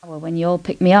Well, when you all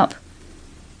pick me up.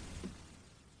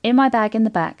 In my bag in the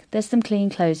back, there's some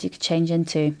clean clothes you could change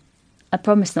into. I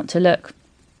promise not to look.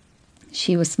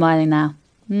 She was smiling now.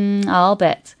 I'll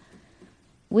bet.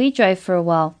 We drove for a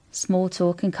while, small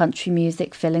talk and country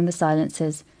music filling the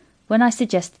silences, when I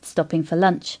suggested stopping for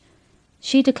lunch.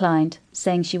 She declined,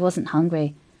 saying she wasn't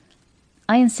hungry.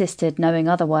 I insisted, knowing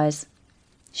otherwise.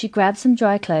 She grabbed some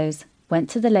dry clothes, went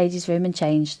to the ladies' room and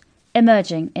changed,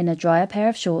 emerging in a drier pair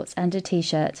of shorts and a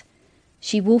t-shirt.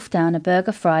 She wolfed down a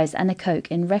burger, fries and a Coke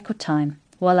in record time,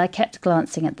 while I kept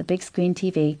glancing at the big screen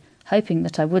TV, hoping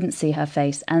that I wouldn't see her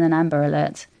face and an Amber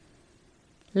Alert.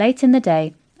 Late in the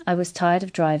day, I was tired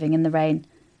of driving in the rain.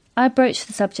 I broached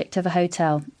the subject of a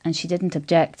hotel, and she didn't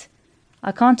object.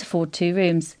 I can't afford 2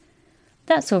 rooms.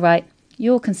 That's all right.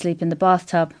 You all can sleep in the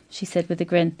bathtub, she said with a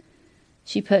grin.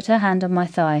 She put her hand on my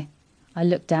thigh. I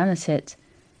looked down at it,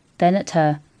 then at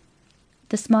her.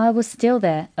 The smile was still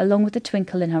there, along with the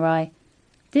twinkle in her eye.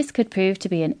 This could prove to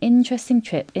be an interesting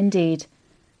trip indeed.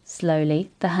 Slowly,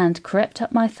 the hand crept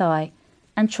up my thigh,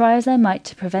 and try as I might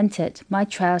to prevent it, my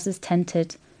trousers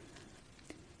tented.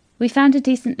 We found a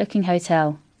decent-looking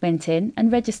hotel, went in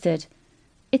and registered.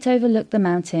 It overlooked the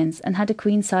mountains and had a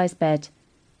queen-size bed.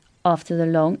 After the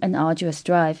long and arduous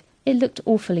drive, it looked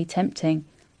awfully tempting,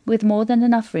 with more than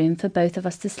enough room for both of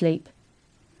us to sleep.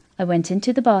 I went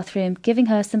into the bathroom, giving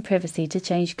her some privacy to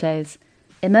change clothes.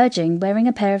 Emerging, wearing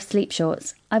a pair of sleep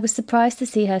shorts, I was surprised to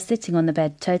see her sitting on the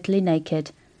bed totally naked.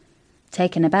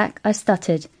 Taken aback, I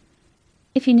stuttered.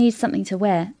 If you need something to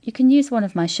wear, you can use one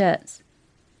of my shirts.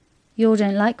 You all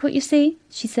don't like what you see?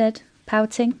 She said,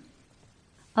 pouting.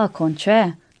 Au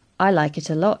contraire, I like it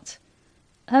a lot.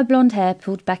 Her blonde hair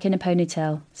pulled back in a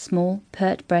ponytail, small,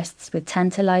 pert breasts with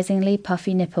tantalizingly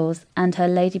puffy nipples, and her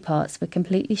lady parts were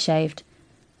completely shaved.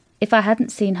 If I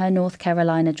hadn't seen her North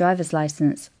Carolina driver's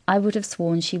license, I would have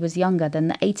sworn she was younger than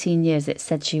the 18 years it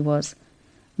said she was.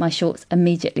 My shorts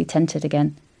immediately tented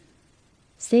again.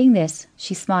 Seeing this,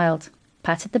 she smiled,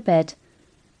 patted the bed.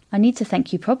 I need to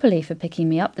thank you properly for picking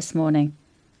me up this morning.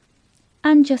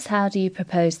 And just how do you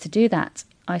propose to do that?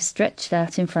 I stretched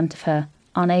out in front of her,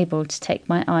 unable to take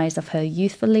my eyes off her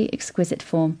youthfully exquisite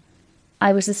form.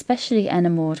 I was especially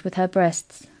enamoured with her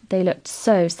breasts. They looked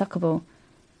so suckable.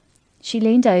 She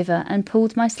leaned over and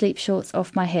pulled my sleep shorts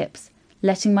off my hips,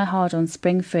 letting my hard-on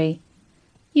spring free.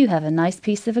 You have a nice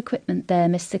piece of equipment there,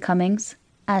 Mr. Cummings.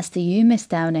 As do you, Miss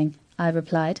Downing, I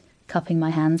replied, cupping my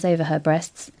hands over her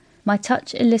breasts. My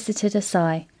touch elicited a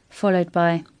sigh, followed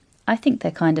by, I think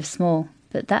they're kind of small,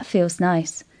 but that feels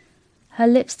nice. Her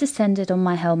lips descended on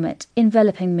my helmet,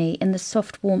 enveloping me in the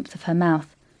soft warmth of her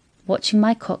mouth. Watching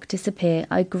my cock disappear,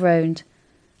 I groaned.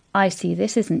 I see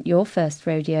this isn't your first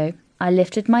rodeo. I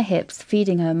lifted my hips,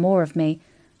 feeding her more of me.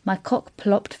 My cock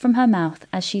plopped from her mouth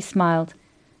as she smiled.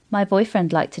 My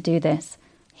boyfriend liked to do this.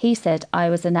 He said I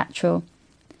was a natural.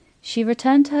 She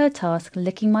returned to her task,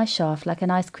 licking my shaft like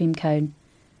an ice cream cone.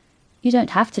 You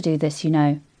don't have to do this, you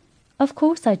know. Of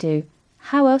course I do.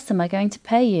 How else am I going to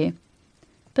pay you?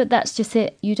 But that's just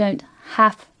it. You don't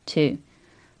have to.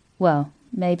 Well,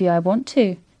 maybe I want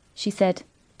to, she said,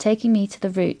 taking me to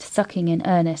the root, sucking in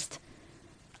earnest.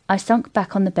 I sunk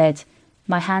back on the bed,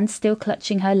 my hand still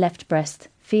clutching her left breast,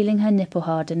 feeling her nipple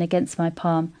harden against my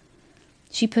palm.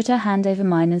 She put her hand over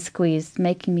mine and squeezed,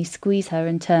 making me squeeze her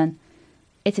in turn.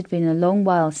 It had been a long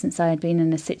while since I had been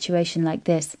in a situation like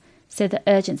this, so the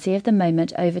urgency of the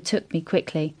moment overtook me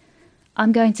quickly.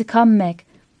 I'm going to come, Meg.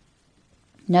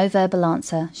 No verbal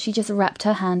answer. She just wrapped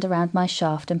her hand around my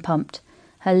shaft and pumped,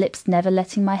 her lips never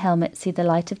letting my helmet see the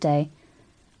light of day.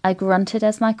 I grunted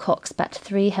as my cock spat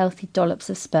 3 healthy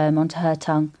dollops of sperm onto her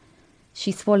tongue.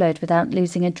 She swallowed without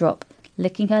losing a drop.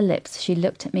 Licking her lips, she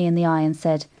looked at me in the eye and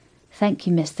said, Thank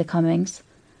you, Mr. Cummings.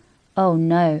 Oh,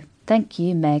 no. Thank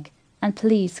you, Meg. And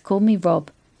please call me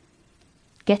Rob.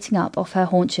 Getting up off her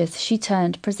haunches, she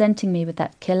turned, presenting me with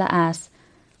that killer ass.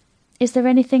 Is there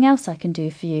anything else I can do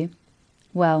for you?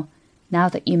 Well, now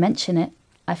that you mention it,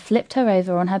 I flipped her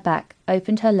over on her back,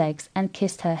 opened her legs, and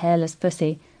kissed her hairless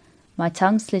pussy. My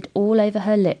tongue slid all over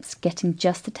her lips, getting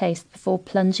just a taste before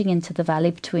plunging into the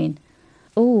valley between.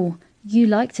 Oh, you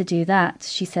like to do that,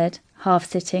 she said, half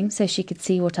sitting so she could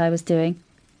see what I was doing.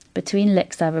 Between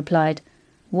licks, I replied,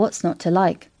 What's not to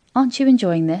like? Aren't you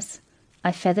enjoying this?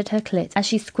 I feathered her clit as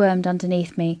she squirmed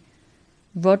underneath me.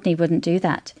 Rodney wouldn't do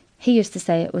that. He used to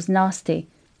say it was nasty.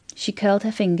 She curled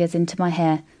her fingers into my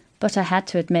hair, but I had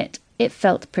to admit, it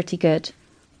felt pretty good.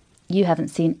 You haven't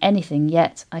seen anything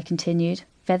yet, I continued,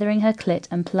 feathering her clit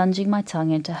and plunging my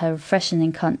tongue into her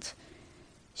freshening cunt.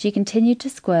 She continued to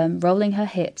squirm, rolling her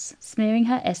hips, smearing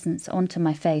her essence onto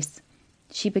my face.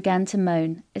 She began to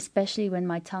moan, especially when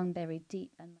my tongue buried deep and